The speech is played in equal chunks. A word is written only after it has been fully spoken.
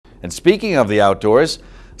And speaking of the outdoors,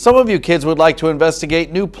 some of you kids would like to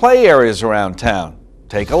investigate new play areas around town.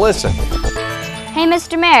 Take a listen. Hey,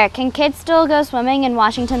 Mr. Mayor, can kids still go swimming in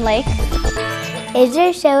Washington Lake? Is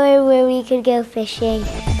there somewhere where we could go fishing?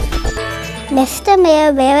 Mr.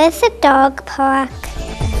 Mayor, where is the dog park?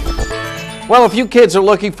 Well, if you kids are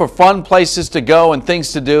looking for fun places to go and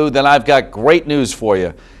things to do, then I've got great news for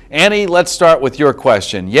you. Annie, let's start with your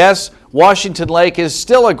question. Yes, Washington Lake is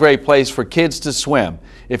still a great place for kids to swim.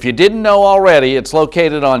 If you didn't know already, it's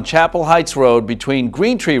located on Chapel Heights Road between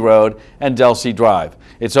Green Tree Road and Delsey Drive.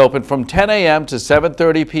 It's open from 10 a.m. to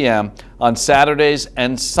 7:30 p.m. on Saturdays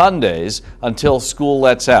and Sundays until school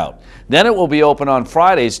lets out. Then it will be open on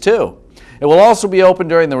Fridays too. It will also be open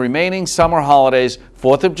during the remaining summer holidays,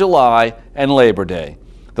 4th of July and Labor Day.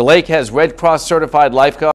 The lake has Red Cross certified lifeguards